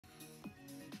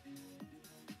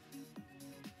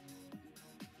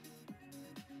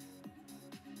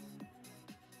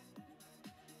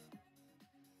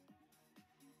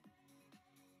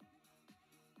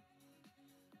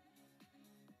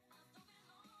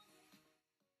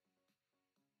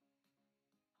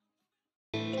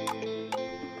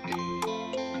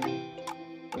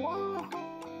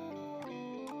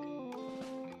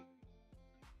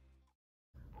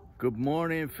Good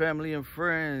morning, family and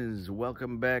friends.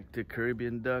 Welcome back to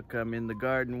Caribbean Duck. I'm in the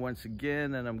garden once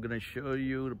again, and I'm going to show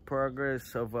you the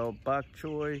progress of our bok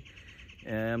choy.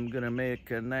 And I'm going to make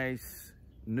a nice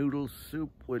noodle soup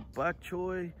with bok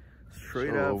choy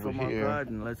straight out from our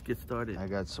garden. Let's get started. I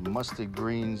got some mustard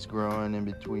greens growing in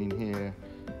between here.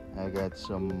 I got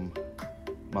some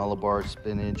Malabar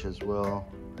spinach as well,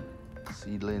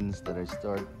 seedlings that I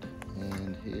start.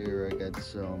 And here I got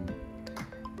some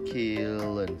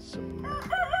kale and some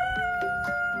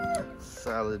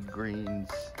salad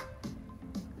greens.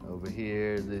 Over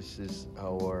here, this is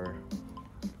our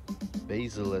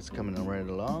basil that's coming right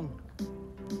along.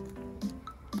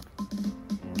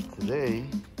 And today,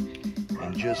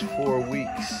 in just 4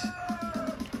 weeks,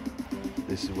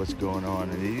 this is what's going on.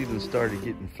 And it even started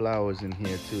getting flowers in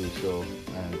here too, so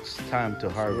it's time to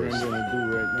harvest. So what I'm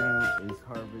gonna do right now is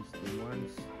harvest the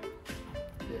ones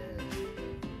that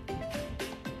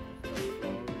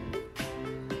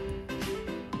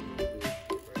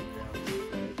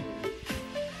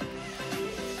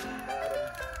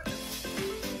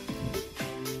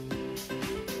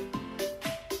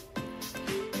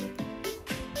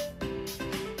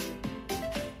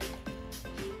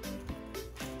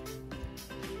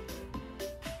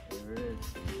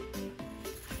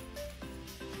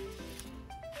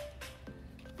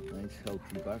nice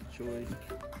healthy bok choy.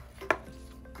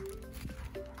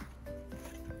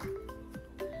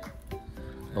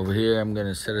 Over here, I'm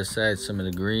gonna set aside some of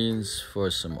the greens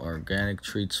for some organic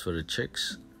treats for the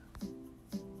chicks.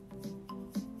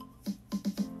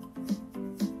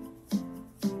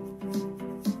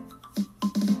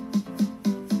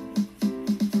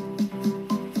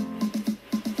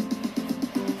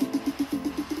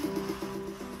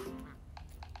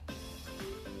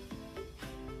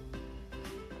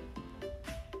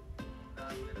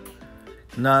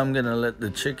 Now I'm gonna let the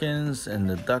chickens and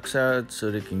the ducks out so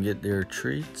they can get their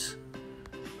treats.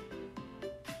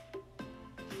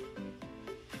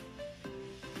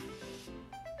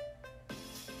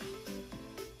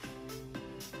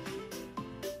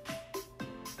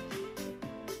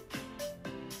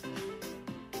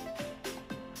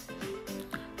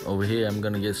 Over here I'm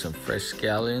gonna get some fresh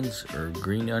scallions or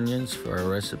green onions for our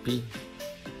recipe.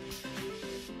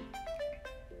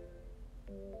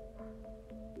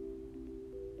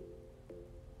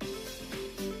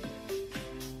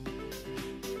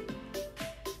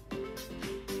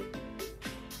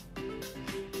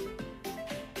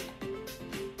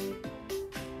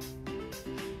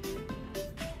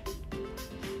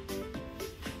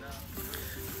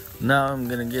 Now I'm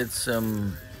gonna get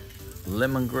some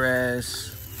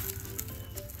lemongrass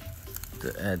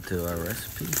to add to our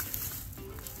recipe.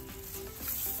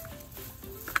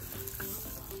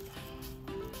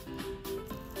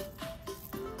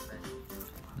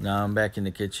 Now I'm back in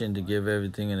the kitchen to give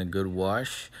everything a good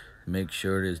wash. Make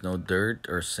sure there's no dirt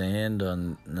or sand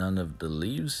on none of the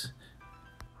leaves.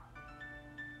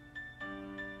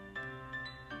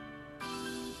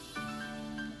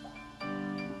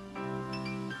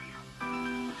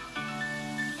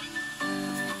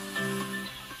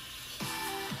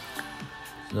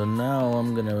 So now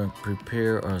I'm gonna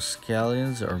prepare our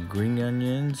scallions, our green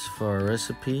onions for our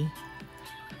recipe.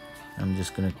 I'm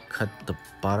just gonna cut the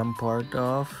bottom part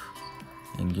off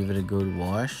and give it a good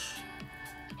wash.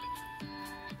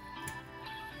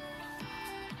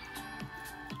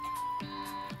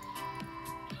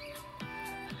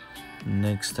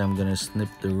 Next, I'm gonna snip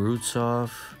the roots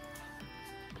off,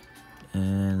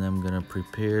 and I'm gonna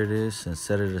prepare this and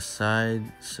set it aside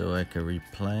so I can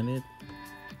replant it,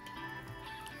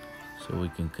 so we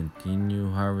can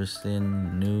continue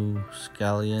harvesting new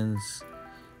scallions.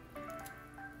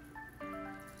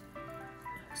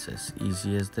 It's as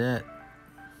easy as that.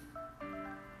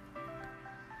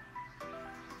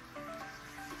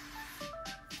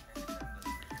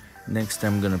 Next,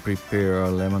 I'm gonna prepare our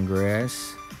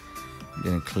lemongrass. I'm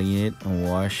gonna clean it and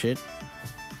wash it.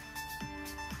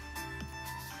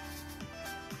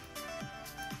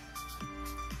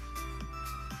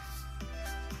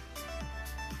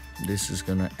 This is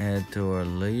gonna add to our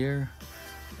layer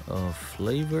of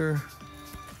flavor.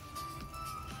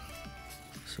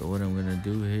 So what I'm gonna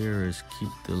do here is keep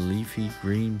the leafy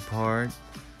green part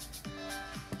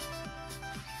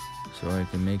so I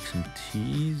can make some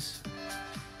teas.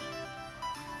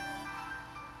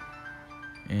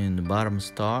 And the bottom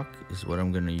stalk is what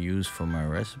I'm gonna use for my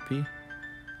recipe.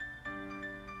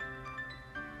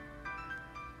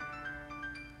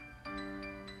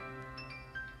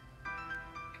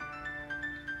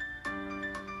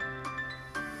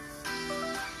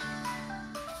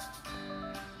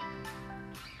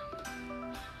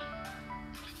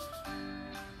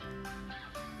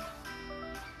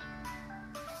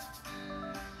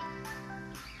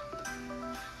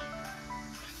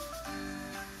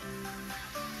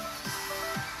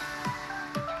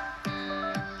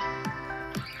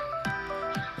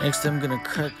 Next, I'm gonna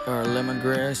cut our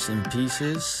lemongrass in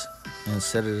pieces and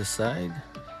set it aside.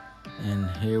 And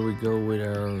here we go with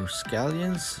our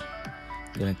scallions.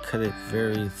 I'm gonna cut it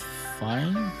very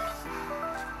fine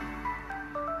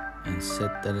and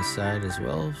set that aside as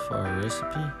well for our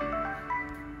recipe.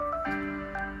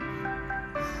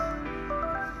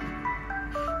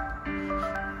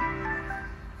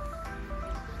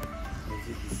 As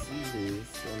you can see here,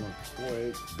 some are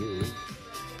quite big.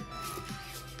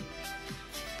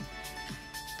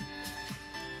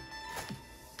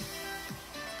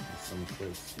 And some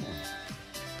quite small.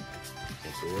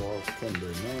 But they're all tender,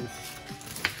 nice.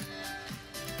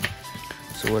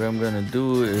 So what I'm gonna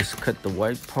do is cut the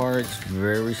white parts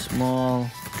very small,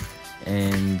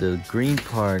 and the green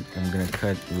part I'm gonna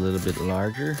cut a little bit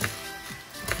larger.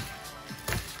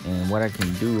 And what I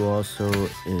can do also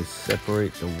is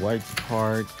separate the white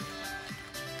part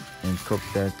and cook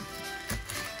that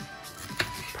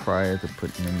prior to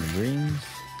putting in the greens,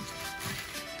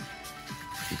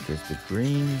 because the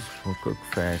greens will cook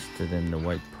faster than the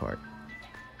white part.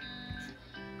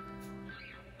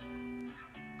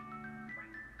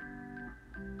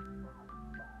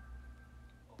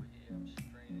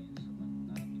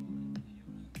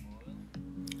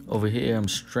 Over here I'm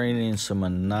straining some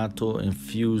annatto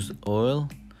infused oil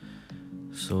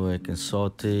so I can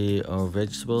saute our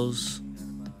vegetables.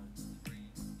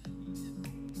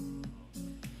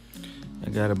 I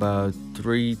got about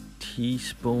 3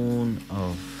 teaspoons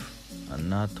of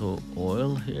annatto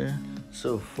oil here.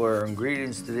 So for our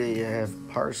ingredients today, I have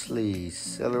parsley,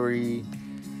 celery,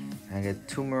 I got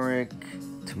turmeric,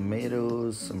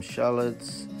 tomatoes, some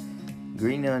shallots,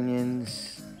 green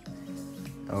onions,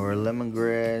 our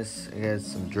lemongrass, I got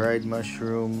some dried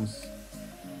mushrooms,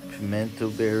 pimento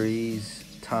berries,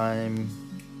 thyme,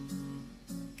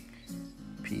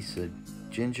 piece of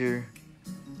ginger,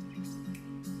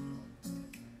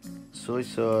 soy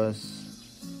sauce,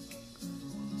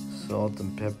 salt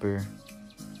and pepper,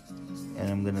 and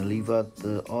I'm gonna leave out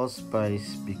the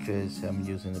allspice because I'm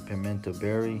using the pimento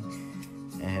berry.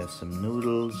 I have some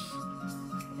noodles,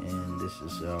 and this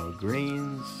is our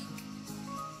greens,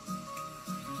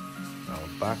 our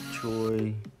bak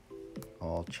choy,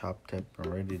 all chopped up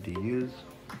and ready to use.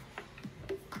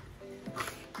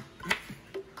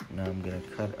 Now I'm gonna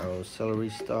cut our celery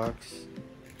stalks.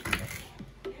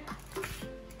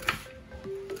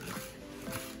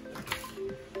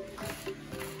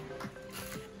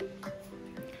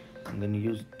 I'm gonna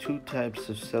use 2 types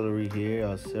of celery here,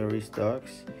 our celery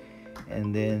stalks,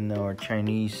 and then our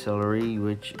Chinese celery,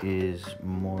 which is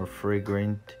more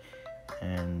fragrant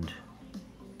and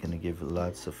gonna give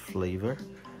lots of flavor.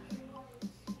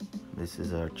 This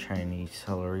is our Chinese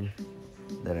celery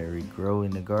that I regrow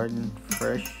in the garden,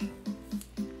 fresh.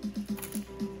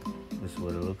 This is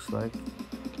what it looks like.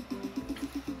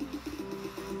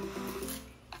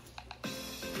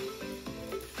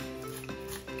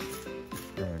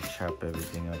 Gonna chop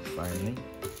everything up finely.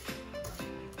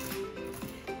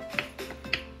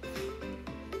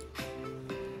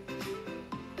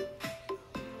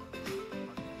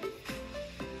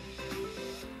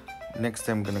 Next,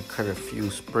 I'm gonna cut a few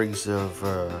sprigs of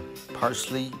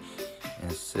parsley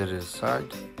and set it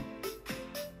aside.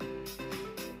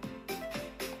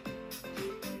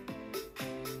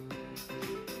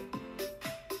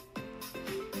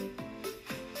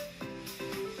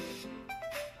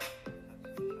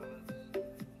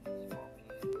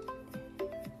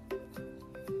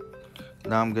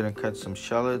 Now I'm gonna cut some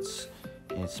shallots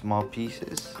in small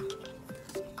pieces.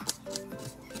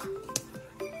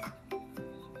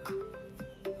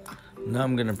 Now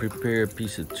I'm gonna prepare a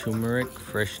piece of turmeric,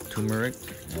 fresh turmeric.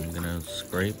 I'm gonna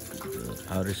scrape the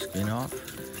outer skin off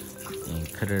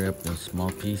and cut it up in small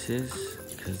pieces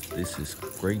because this is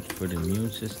great for the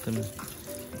immune system.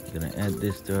 I'm gonna add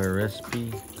this to our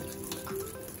recipe.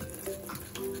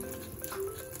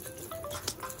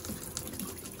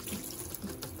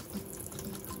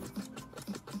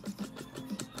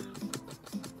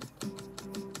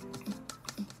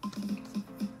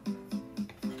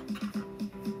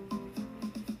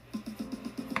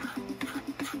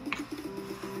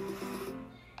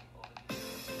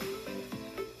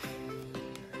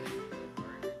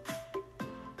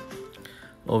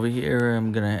 Over here,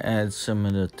 I'm gonna add some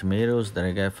of the tomatoes that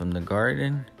I got from the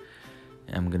garden.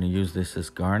 I'm gonna use this as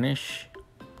garnish.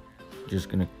 Just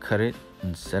gonna cut it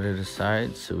and set it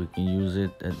aside so we can use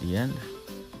it at the end.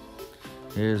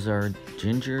 Here's our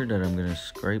ginger that I'm gonna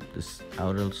scrape this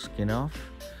outer skin off.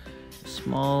 A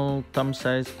small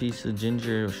thumb-sized piece of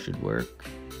ginger should work.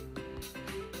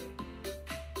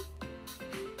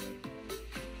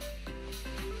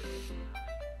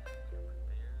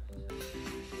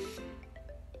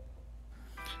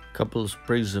 couple of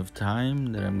sprigs of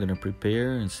thyme that I'm gonna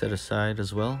prepare and set aside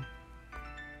as well.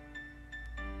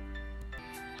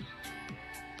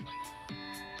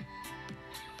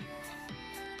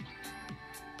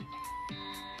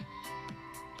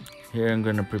 Here I'm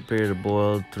gonna prepare to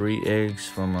boil 3 eggs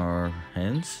from our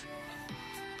hens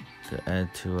to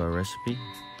add to our recipe.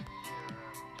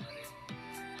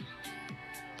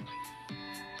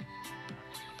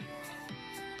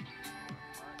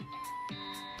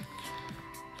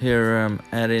 Here I'm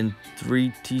adding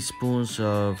 3 teaspoons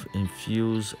of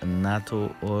infused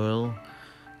natto oil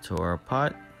to our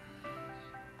pot.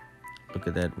 Look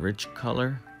at that rich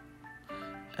color.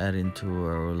 Add into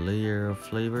our layer of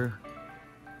flavor.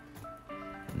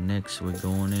 Next we're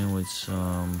going in with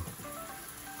some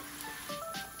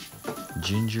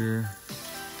ginger,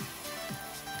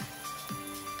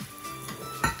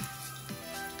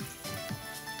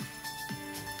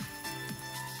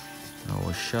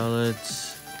 our shallots,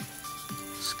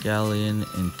 scallion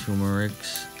and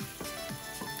turmerics,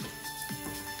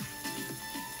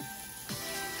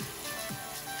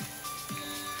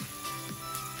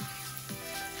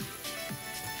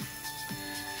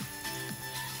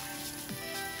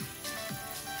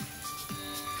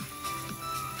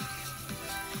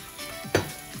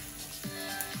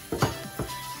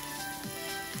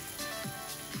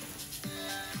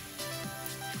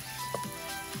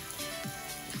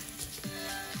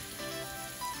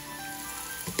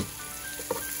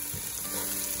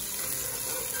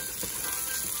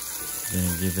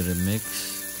 Gonna give it a mix.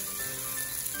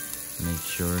 Make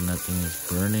sure nothing is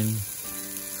burning.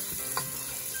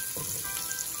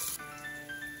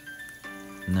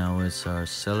 Now it's our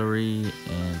celery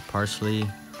and parsley.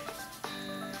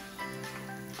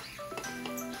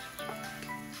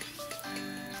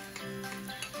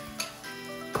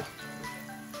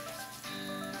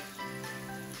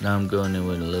 Now I'm going in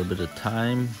with a little bit of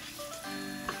thyme.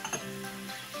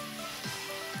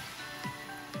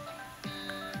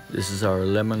 This is our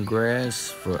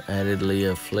lemongrass for added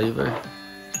layer of flavor.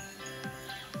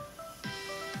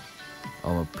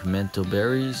 Our pimento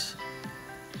berries.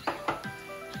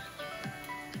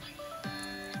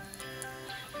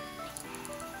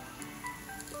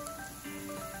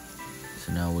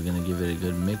 So now we're gonna give it a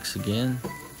good mix again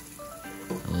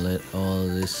and let all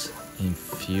this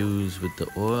infuse with the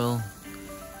oil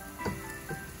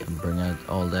and bring out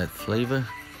all that flavor.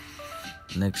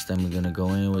 Next I'm gonna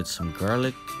go in with some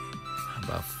garlic.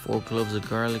 About 4 cloves of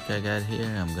garlic I got here.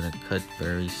 I'm gonna cut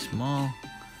very small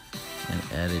and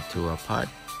add it to our pot.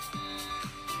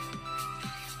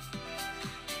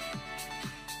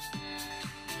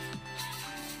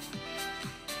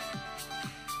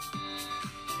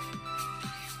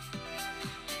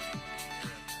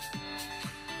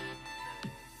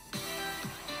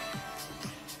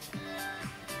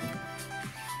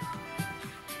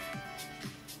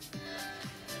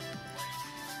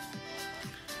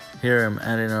 Here I'm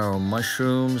adding our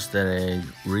mushrooms that I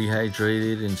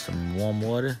rehydrated in some warm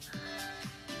water.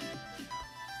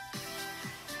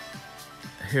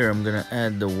 Here I'm gonna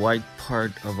add the white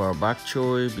part of our bak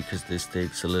choy because this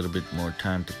takes a little bit more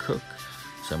time to cook.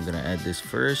 So I'm gonna add this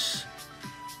first,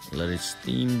 let it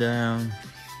steam down.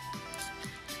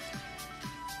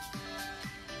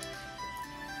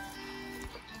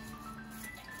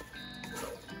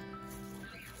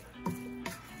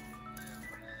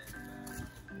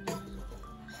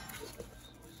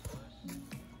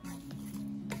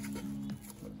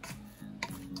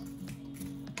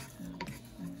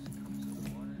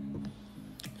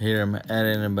 Here I'm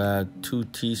adding about 2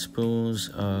 teaspoons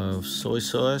of soy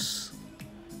sauce.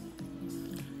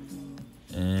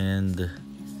 And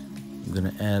I'm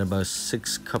gonna add about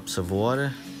 6 cups of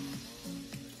water.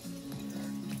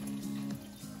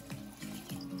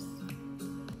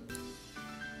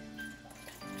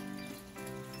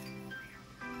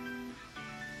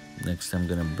 Next I'm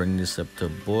gonna bring this up to a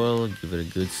boil, give it a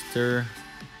good stir.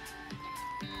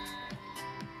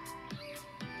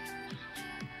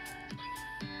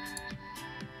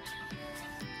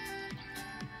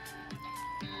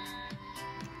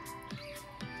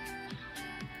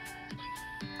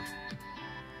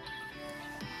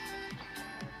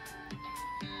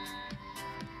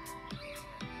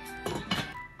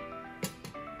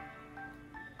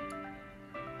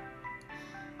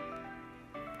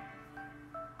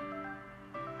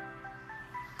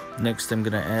 Next I'm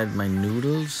gonna add my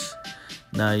noodles.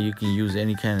 Now you can use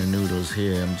any kind of noodles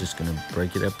here. I'm just gonna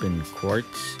break it up in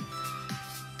quarts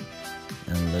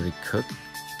and let it cook.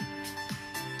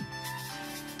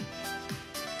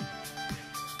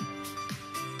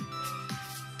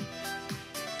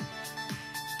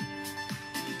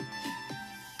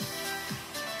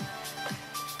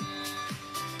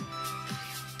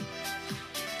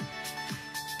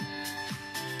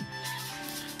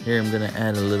 Here I'm gonna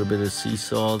add a little bit of sea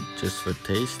salt just for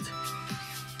taste.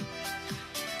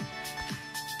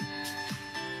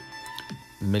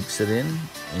 Mix it in,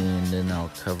 and then I'll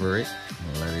cover it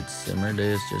and let it simmer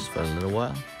there just for a little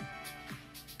while.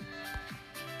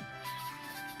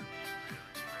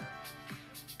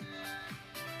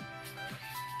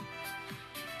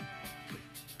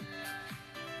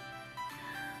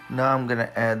 Now I'm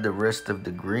gonna add the rest of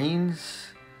the greens.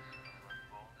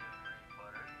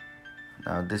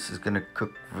 Now this is gonna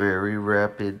cook very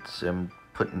rapid, so I'm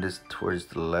putting this towards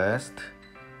the last,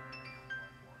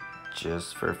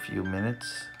 just for a few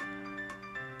minutes.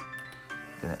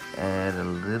 Gonna add a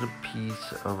little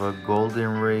piece of a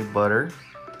golden ray butter.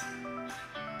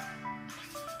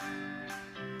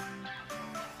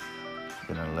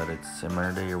 Gonna let it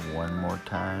simmer there one more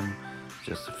time,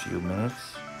 just a few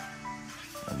minutes.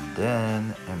 And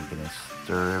then I'm gonna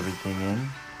stir everything in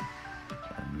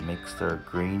and mix our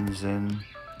greens in.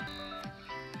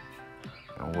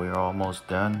 And we're almost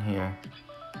done here.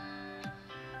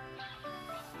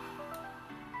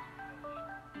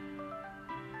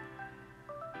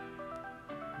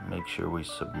 Make sure we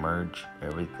submerge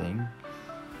everything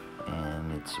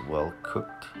and it's well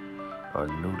cooked. Our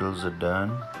noodles are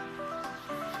done.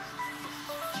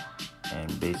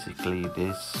 And basically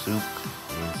this soup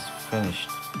is finished.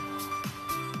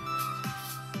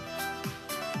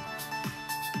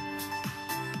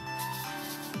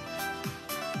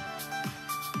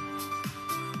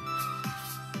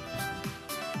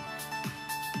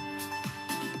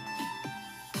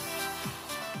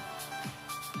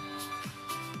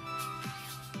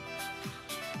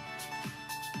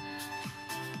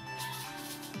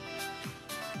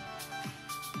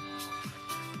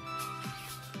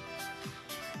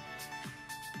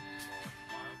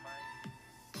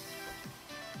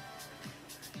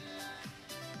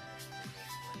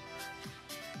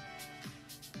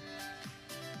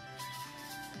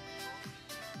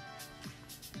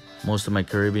 Most of my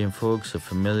Caribbean folks are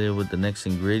familiar with the next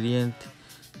ingredient.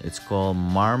 It's called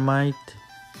Marmite.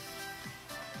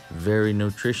 Very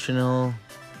nutritional,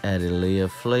 add a layer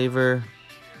of flavor.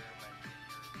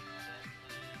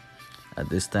 At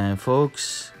this time,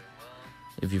 folks,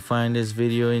 if you find this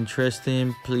video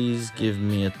interesting, please give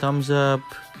me a thumbs up.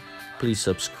 Please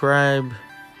subscribe,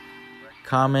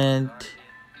 comment,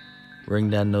 ring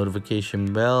that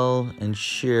notification bell, and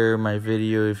share my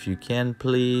video if you can,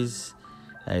 please.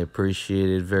 I appreciate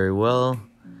it very well.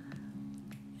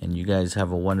 And you guys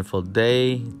have a wonderful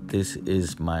day. This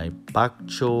is my Bak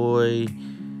Choy,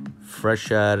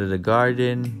 fresh out of the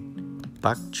garden,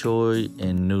 Bak Choy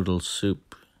and noodle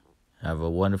soup. Have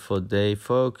a wonderful day,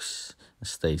 folks.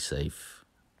 Stay safe.